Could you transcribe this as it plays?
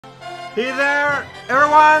Hey there,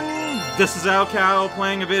 everyone! This is Alcal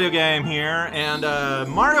playing a video game here, and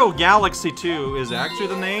Mario Galaxy 2 is actually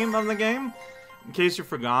the name of the game. In case you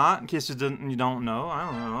forgot, in case you don't know,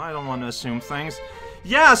 I don't want to assume things.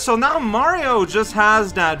 Yeah, so now Mario just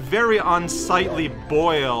has that very unsightly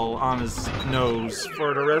boil on his nose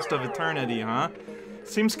for the rest of eternity, huh?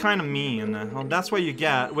 Seems kind of mean. Well, that's what you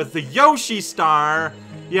get with the Yoshi star.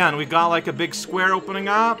 Yeah, and we got like a big square opening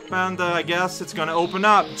up, and I guess it's gonna open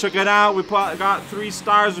up. Check it out. We got 3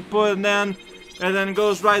 stars we put in, and then it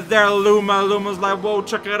goes right there. Luma. Luma's like, whoa,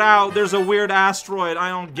 check it out. There's a weird asteroid. I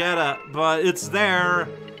don't get it, but it's there.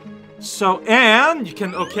 So, and you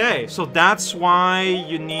can, okay, so that's why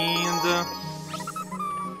you need...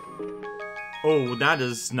 Oh, that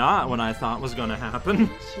is not what I thought was gonna happen.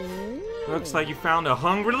 Looks like you found a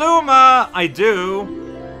hungry Luma! I do!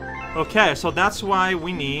 Okay, so that's why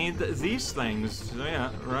we need these things. So yeah,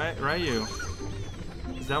 right you.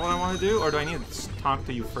 Is that what I want to do? Or do I need to talk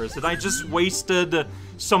to you first? Did I just wasted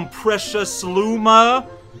some precious Luma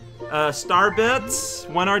star bits?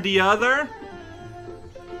 One or the other?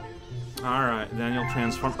 Alright, then you'll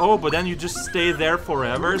transform. Oh, but then you just stay there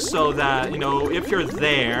forever so that, you know, if you're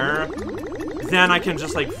there, then I can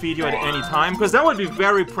just like feed you at any time. Because that would be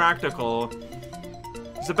very practical.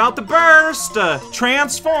 It's about to burst!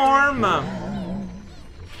 Transform!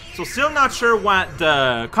 So still not sure what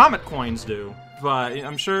the comet coins do, but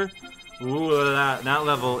I'm sure... Ooh, that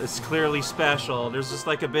level is clearly special. There's just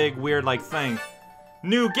like a big weird like thing.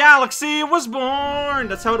 New galaxy was born!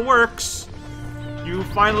 That's how it works. You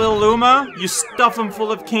find little Luma, you stuff them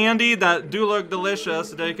full of candy that do look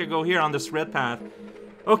delicious, so they could go here on this red path.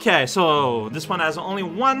 Okay, so this one has only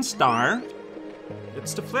 1 star.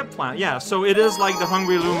 It's the flip planet, yeah. So it is like the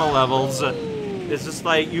Hungry Luma levels. It's just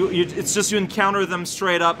like it's just you encounter them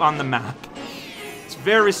straight up on the map. It's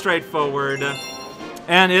very straightforward,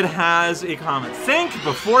 and it has a comment. Think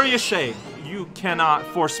before you shake. You cannot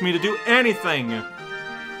force me to do anything.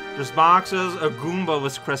 There's boxes. A Goomba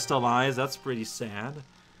was crystallized. That's pretty sad.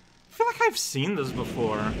 I feel like I've seen this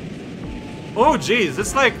before. Oh, geez,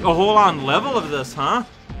 it's like a whole on level of this, huh?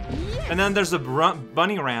 And then there's a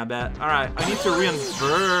bunny rabbit. Alright, I need to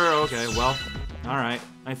reinfer. Okay, well, alright,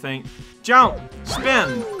 I think. Jump,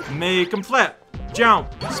 spin, make him flip.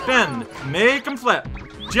 Jump, spin, make him flip.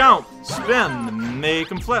 Jump, spin,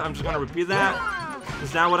 make him flip. I'm just gonna repeat that.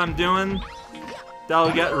 Is that what I'm doing?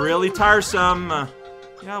 That'll get really tiresome.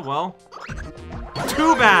 Yeah, well.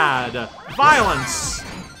 Too bad. Violence.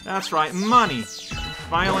 That's right, money.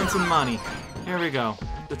 Violence and money. Here we go.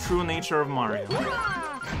 The true nature of Mario.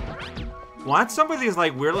 What's some of these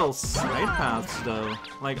like weird little side paths though?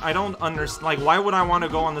 Like I don't understand. Like why would I want to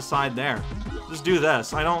go on the side there? Just do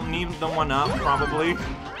this. I don't need the one up probably.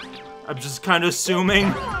 I'm just kind of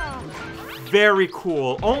assuming. Very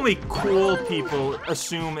cool. Only cool people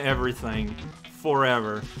assume everything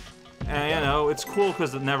forever. And you know it's cool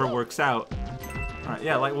because it never works out. Alright,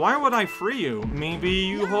 yeah, like why would I free you? Maybe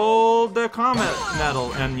you hold the comet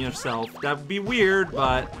medal and yourself. That would be weird,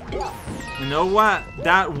 but you know what?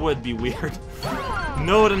 That would be weird.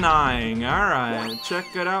 No denying. Alright,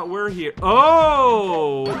 check it out. We're here.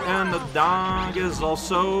 Oh! And the dog is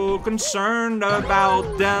also concerned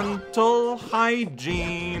about dental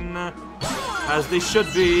hygiene. As they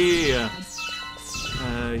should be.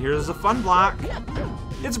 Here's a fun block.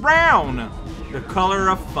 It's brown! The color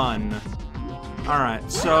of fun.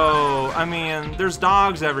 Alright, so, I mean, there's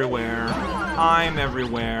dogs everywhere. I'm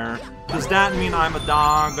everywhere. Does that mean I'm a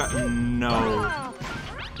dog? No.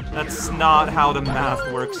 That's not how the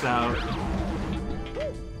math works out.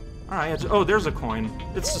 Alright, oh, there's a coin.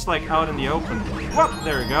 It's just like out in the open. Whoop,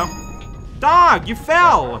 there we go. Dog, you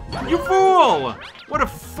fell! You fool! What a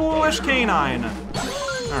foolish canine.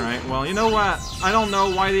 Alright, well, you know what? I don't know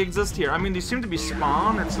why they exist here. I mean, they seem to be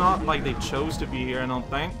spawned. It's not like they chose to be here, I don't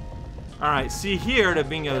think. Alright, see here, they're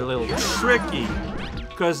being a little tricky.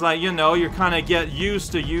 Because, like, you know, you kind of get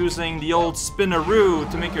used to using the old spinaroo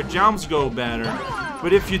to make your jumps go better.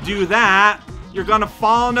 But if you do that, you're gonna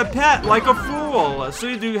fall in a pit like a fool. So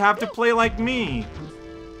you do have to play like me.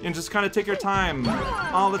 And just kind of take your time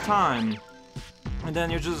all the time. And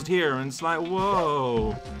then you're just here, and it's like,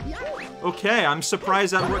 whoa. Okay, I'm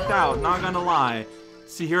surprised that worked out, not gonna lie.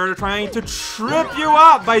 See here, they're trying to trip you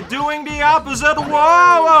up by doing the opposite. Whoa,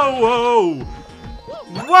 whoa, whoa.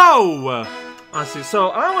 Whoa! I see, so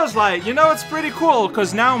I was like, you know, it's pretty cool,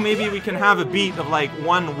 because now maybe we can have a beat of like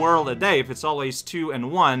 1 world a day, if it's always 2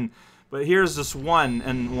 and 1. But here's just 1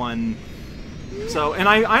 and 1. So, and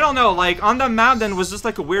I don't know, like, on the map then was just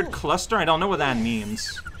like a weird cluster, I don't know what that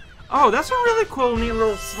means. Oh, that's a really cool, neat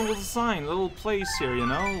little sign, little place here, you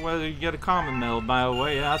know? Whether you get a common medal, by the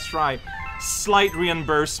way. Yeah, that's right. Slight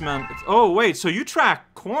reimbursement. Oh, wait, so you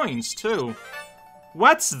track coins, too.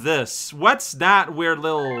 What's this? What's that weird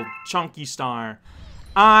little chunky star?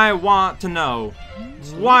 I want to know.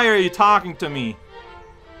 Why are you talking to me?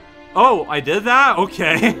 Oh, I did that?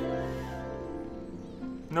 Okay.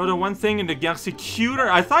 No, the one thing in the galaxy cuter?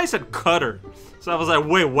 I thought I said cutter. So I was like,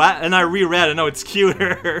 wait, what? And I reread it. No, it's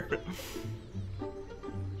cuter.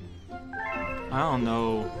 I don't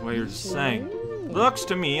know what you're saying. Looks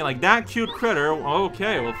to me like that cute critter.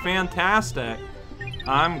 Okay, well, fantastic.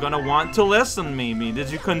 I'm gonna want to listen, maybe. Did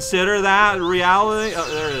you consider that reality? Oh,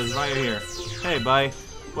 there it is, right here. Hey, bye.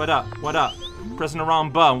 What up? What up? Pressing the wrong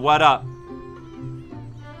button. What up?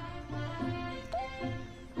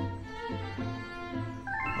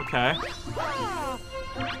 Okay.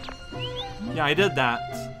 Yeah, I did that.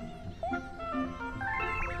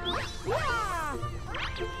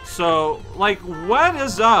 So, like, what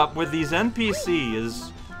is up with these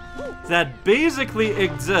NPCs that basically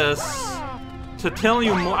exists to tell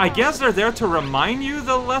you more? I guess they're there to remind you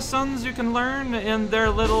the lessons you can learn in their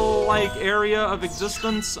little, like, area of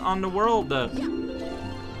existence on the world. Are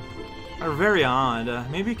very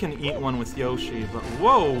odd. Maybe you can eat one with Yoshi, but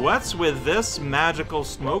whoa, what's with this magical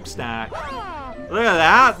smokestack? Look at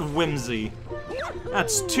that whimsy.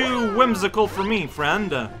 That's too whimsical for me,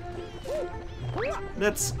 friend.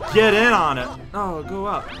 Let's get in on it. Oh, go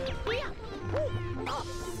up.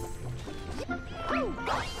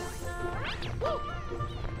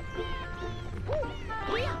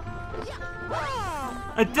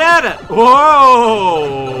 I did it!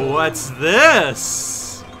 Whoa! What's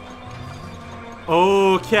this?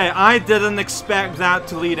 Okay, I didn't expect that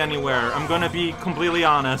to lead anywhere. I'm gonna be completely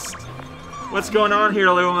honest. What's going on here,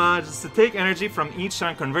 Luma? Just to take energy from each sun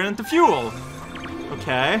and convert it into fuel.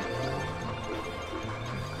 Okay.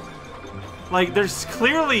 Like, there's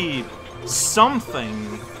clearly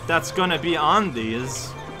something that's gonna be on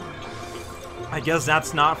these. I guess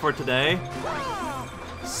that's not for today.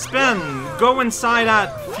 Spin! Go inside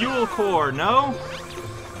that fuel core, no?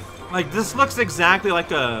 Like, this looks exactly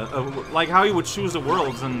like like how you would choose the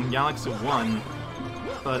worlds in Galaxy 1.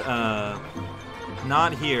 But,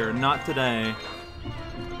 not here, not today.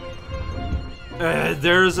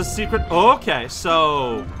 There's a secret. Oh, okay,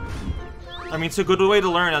 so I mean, it's a good way to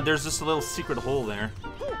learn that there's just a little secret hole there.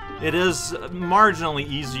 It is marginally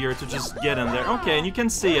easier to just get in there. Okay, and you can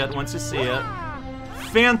see it once you see it.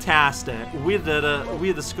 Fantastic. We did it.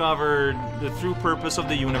 We discovered the true purpose of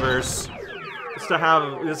the universe. It's to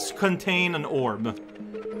have this contain an orb.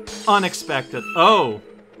 Unexpected. Oh.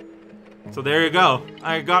 So there you go.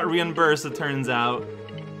 I got reimbursed, it turns out.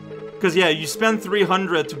 Because, yeah, you spend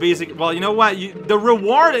 300 to basic... Well, you know what? The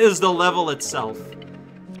reward is the level itself.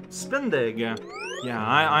 Spin dig. Yeah,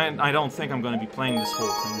 I don't think I'm going to be playing this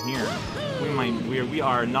whole thing here. We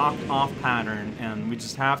are knocked off pattern, and we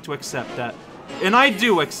just have to accept that. And I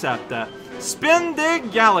do accept that. Spin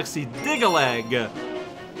dig galaxy. Digga-Leg.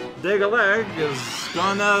 Digga-Leg is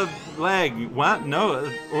gonna leg. What? No.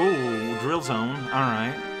 Oh, drill zone.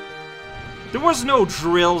 Alright. There was no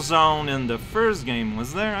drill zone in the first game,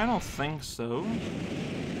 was there? I don't think so.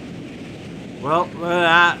 Well,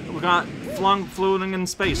 we got flung floating in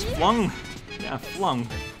space. Flung? Yeah, flung.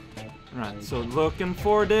 Right, so looking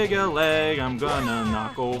for Digga-Leg. I'm gonna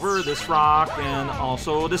knock over this rock and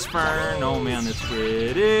also this fern. Oh man, it's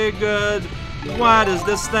pretty good. What is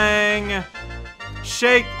this thing?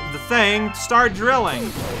 Shake the thing to start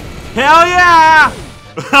drilling. Hell yeah!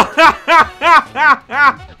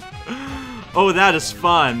 Oh, that is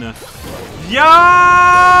fun. Yo!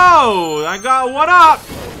 I got what up?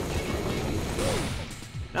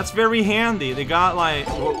 That's very handy. They got like,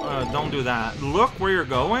 don't do that. Look where you're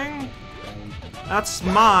going. That's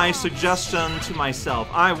my suggestion to myself.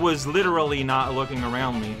 I was literally not looking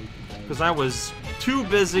around me because I was too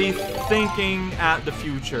busy thinking at the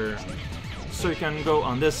future. So you can go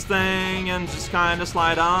on this thing and just kind of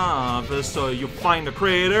slide off. So you find the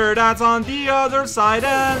crater that's on the other side,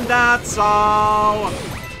 and that's all.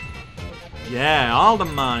 Yeah, all the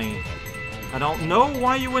money. I don't know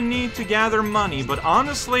why you would need to gather money, but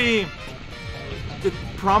honestly, it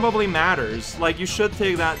probably matters. Like, you should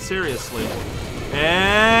take that seriously.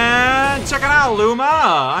 And check it out, Luma!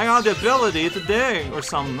 I got the ability to dig or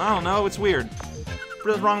something. I don't know, it's weird.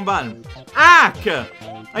 Press the wrong button. Ack!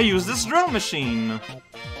 I use this drill machine.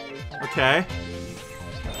 Okay.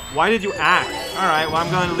 Why did you act? Alright, well,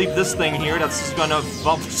 I'm gonna leave this thing here. That's just gonna...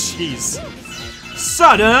 Oh, jeez.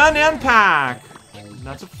 Sudden impact!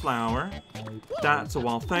 That's a flower. That's a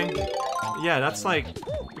wall thing. Yeah, that's like...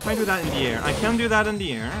 If I do that in the air. I can do that in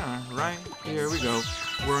the air. Right, here we go.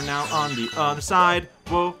 We're now on the other side.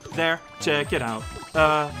 Whoa, there. Check it out.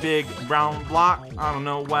 Big brown block. I don't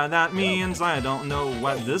know what that means. I don't know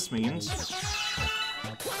what this means.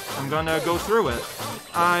 I'm gonna go through it.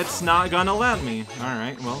 It's not gonna let me.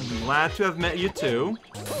 Alright, well, glad to have met you too.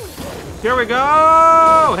 Here we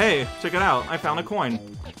go! Hey, check it out. I found a coin.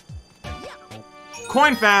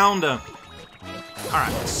 Coin found!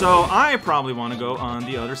 Alright, so I probably want to go on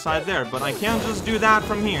the other side there, but I can't just do that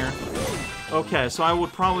from here. Okay, so I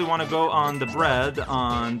would probably want to go on the bread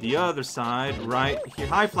on the other side, right here.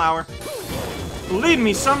 Hi, flower. Lead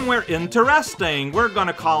me somewhere interesting. We're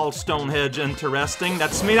gonna call Stonehenge interesting.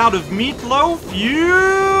 That's made out of meatloaf. You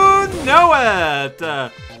know it.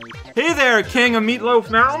 Hey there, King of Meatloaf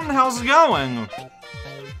Mountain. How's it going?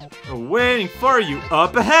 Waiting for you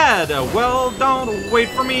up ahead. Well, don't wait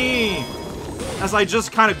for me, as I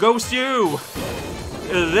just kind of ghost you.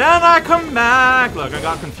 Then I come back. Look, I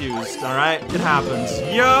got confused. All right, it happens.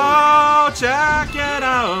 Yo, check it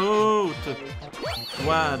out.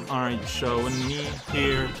 What are you showing me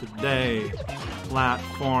here today?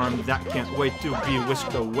 Platform that can't wait to be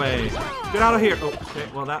whisked away. Get out of here. Oh, okay,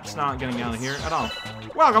 well, that's not getting out of here at all.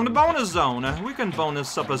 Welcome to Bonus Zone. We can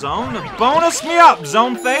bonus up a zone. Bonus me up,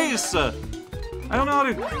 Zone Face. I don't know how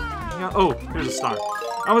to... Yeah, oh, here's a star.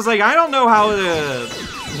 I was like, I don't know how to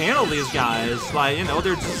handle these guys. Like, you know,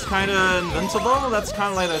 they're just kind of invincible. That's kind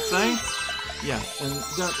of like a thing. Yeah, and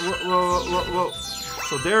that... Whoa.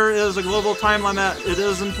 So there is a global time limit. It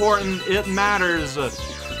is important. It matters.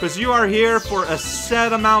 Because you are here for a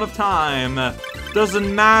set amount of time.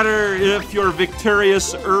 Doesn't matter if you're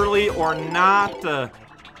victorious early or not.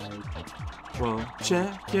 Well,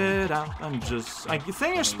 check it out. I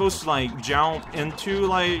think you're supposed to, like, jump into,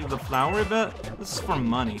 like, the flower bit. This is for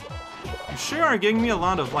money. You sure are giving me a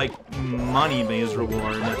lot of, like, money-based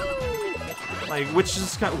reward. Like, which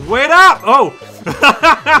is kind of... Wait up! Oh!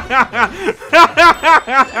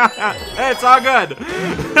 Hey, it's all good.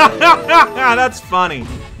 That's funny.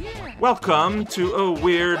 Welcome to a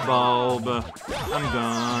weird bulb. I'm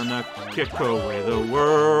gonna kick away the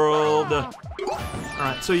world.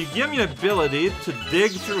 Alright, so you give me the ability to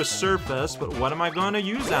dig through a surface, but what am I gonna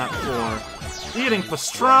use that for? Eating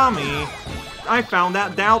pastrami? I found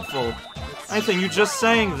that doubtful. I think you just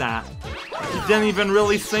saying that. You didn't even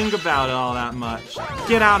really think about it all that much.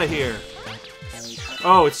 Get out of here.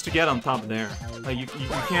 Oh, it's to get on top there. Like, you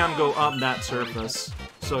can't go up that surface.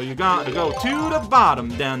 So you got to go to the bottom,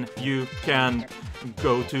 then you can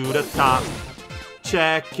go to the top.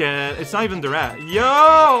 Check it. It's not even direct. Yo!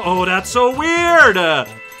 Oh, that's so weird!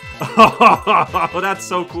 Oh, that's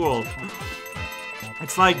so cool.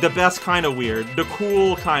 It's like the best kind of weird. The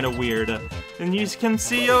cool kind of weird. And you can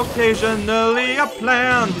see occasionally a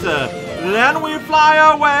plant. Then we fly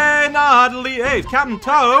away, not leave. Hey, Captain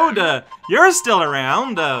Toad, you're still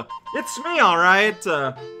around. It's me, alright.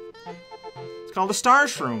 It's called a star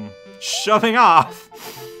shroom. Shoving off.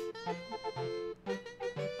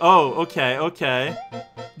 Oh, okay.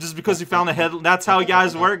 Just because you found a head, that's how you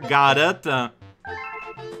guys work. Got it.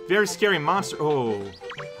 Very scary monster.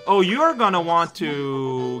 Oh, you're gonna want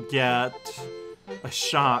to get a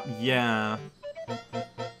shot, yeah.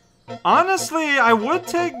 Honestly, I would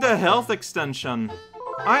take the health extension.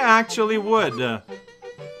 I actually would.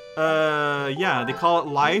 Yeah, they call it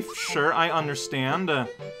life. Sure, I understand.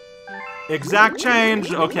 Exact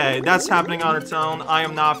change. Okay, that's happening on its own. I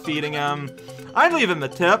am not feeding him. I'd leave him a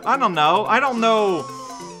tip. I don't know. I don't know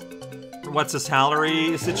what's his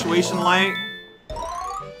salary situation like.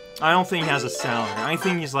 I don't think he has a salary. I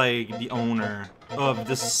think he's like the owner of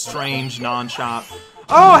this strange non-shop.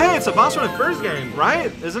 Oh, hey, it's a boss from the first game,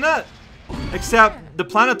 right? Isn't it? Except the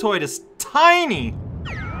planetoid is tiny.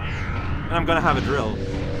 And I'm gonna have a drill.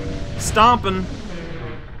 Stomping.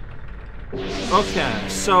 Okay,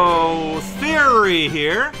 so theory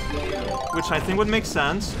here, which I think would make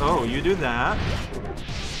sense. Oh, you do that.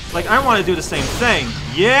 Like, I want to do the same thing.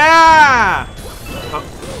 Yeah!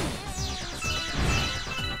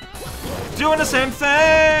 Doing the same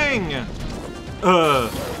thing!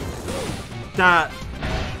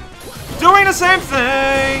 Doing the same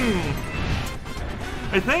thing!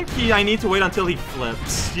 I think I need to wait until he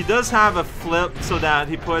flips. He does have a flip so that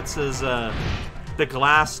he puts his, the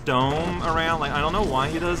glass dome around. Like, I don't know why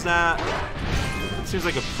he does that. It seems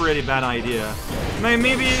like a pretty bad idea.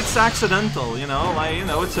 Maybe it's accidental, you know? Like, you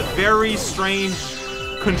know, it's a very strange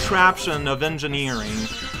contraption of engineering.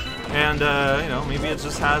 And, you know, maybe it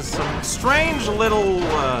just has some strange little,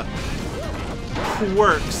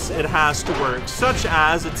 quirks it has to work, such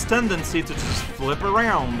as its tendency to just flip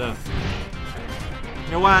around.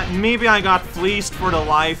 You know what? Maybe I got fleeced for the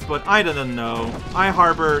life, but I didn't know. I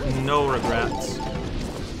harbor no regrets.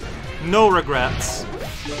 No regrets.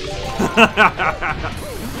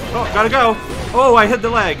 Oh, gotta go. Oh, I hit the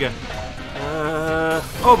leg.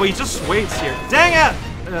 Oh, but he just waits here. Dang it!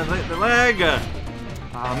 The leg.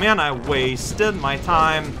 Oh man, I wasted my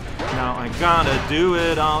time. Now I gotta do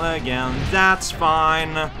it all again. That's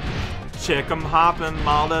fine. Chick 'em hopping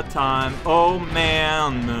all the time. Oh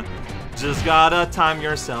man. Just gotta time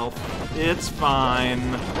yourself. It's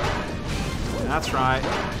fine. That's right.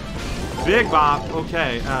 Big bop.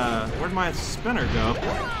 Okay, where'd my spinner go?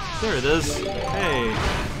 There it is. Hey.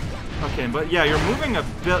 Okay, but yeah, you're moving a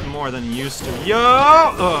bit more than you used to. Yo!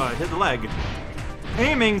 Ugh, hit the leg.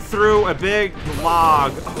 Aiming through a big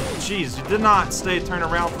log. Oh, jeez, you did not turn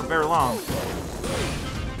around for very long.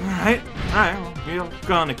 Alright, we're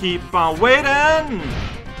gonna keep on waiting.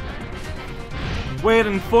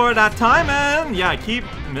 Waiting for that timing. Yeah, I keep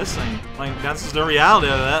missing. Like, that's just the reality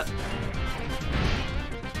of it.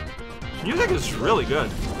 Music is really good.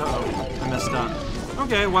 Uh-oh, I messed up.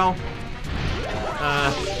 Okay, well.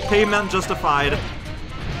 Payment justified.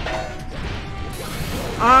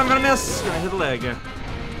 I'm gonna miss. Gonna hit the leg.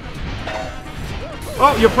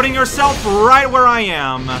 Oh, you're putting yourself right where I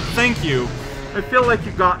am. Thank you. I feel like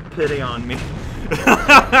you got pity on me.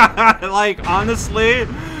 Like, honestly.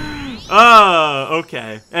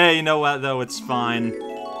 Okay. Hey, you know what, though? It's fine.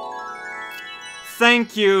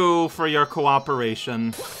 Thank you for your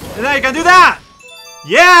cooperation. And now you can do that!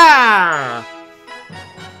 Yeah!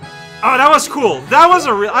 Oh, that was cool. That was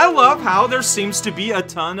a real... I love how there seems to be a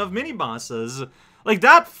ton of mini-bosses. Like,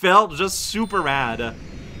 that felt just super rad.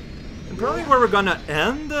 And probably where we're gonna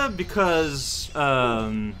end, because,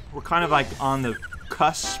 we're kind of, like, on the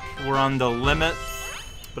cusp. We're on the limit.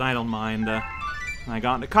 But I don't mind. I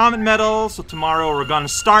got the Comet Medal, so tomorrow we're gonna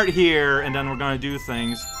start here, and then we're gonna do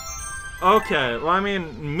things. Okay, well, I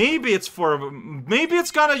mean, maybe it's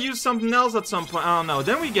gonna use something else at some point. I don't know.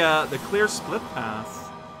 Then we get the clear split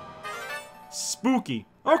path. Spooky.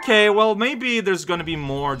 Okay, well, maybe there's gonna be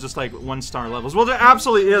more just like 1-star levels. Well, there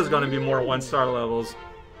absolutely is gonna be more 1-star levels.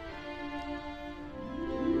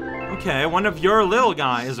 Okay, one of your little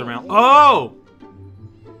guys is around. Oh!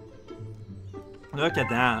 Look at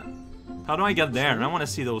that. How do I get there? I want to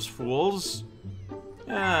see those fools.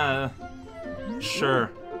 Yeah.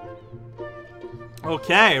 Sure.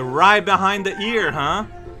 Okay, right behind the ear, huh?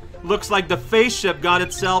 Looks like the face ship got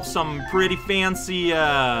itself some pretty fancy,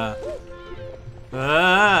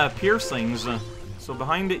 piercings. So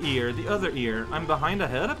behind the ear, the other ear. I'm behind the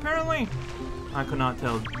head, apparently? I could not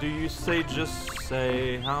tell. Do you just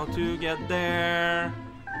say how to get there?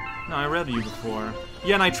 No, I read you before.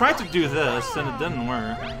 Yeah, and I tried to do this, and it didn't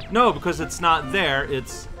work. No, because it's not there,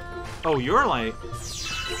 it's... Oh, you're like...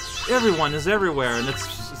 Everyone is everywhere, and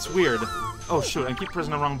it's weird. Oh, shoot, I keep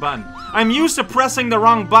pressing the wrong button. I'm used to pressing the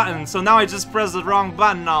wrong button, so now I just press the wrong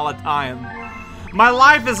button all the time. My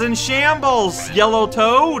life is in shambles, yellow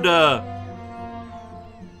toad!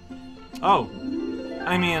 Oh.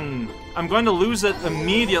 I mean, I'm going to lose it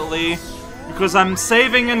immediately, because I'm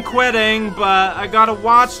saving and quitting, but I gotta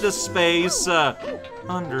watch this space,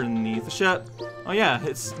 underneath the ship. Oh yeah,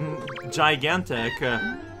 it's gigantic.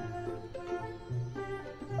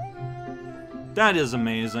 That is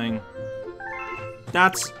amazing.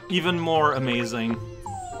 That's even more amazing.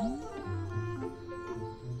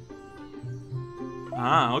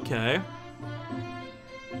 Ah, okay.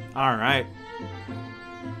 Alright.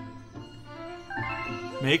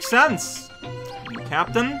 Makes sense.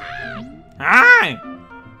 Captain? Hi!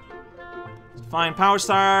 Fine power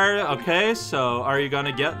star. Okay, so are you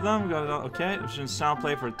gonna get them? Okay, sound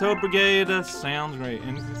play for Toad Brigade. Sounds great.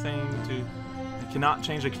 Anything to... I cannot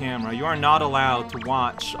change the camera. You are not allowed to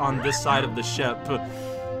watch on this side of the ship.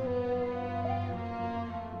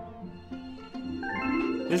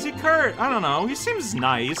 Is he Kurt? I don't know. He seems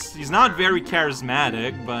nice. He's not very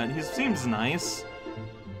charismatic, but he seems nice.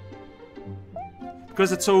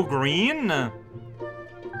 Because it's so green?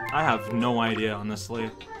 I have no idea, honestly.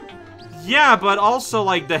 Yeah, but also,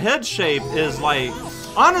 like, the head shape is, like...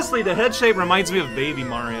 Honestly, the head shape reminds me of Baby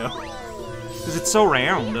Mario. Because it's so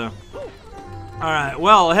round. Alright,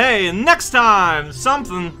 well, hey, next time,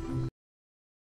 something...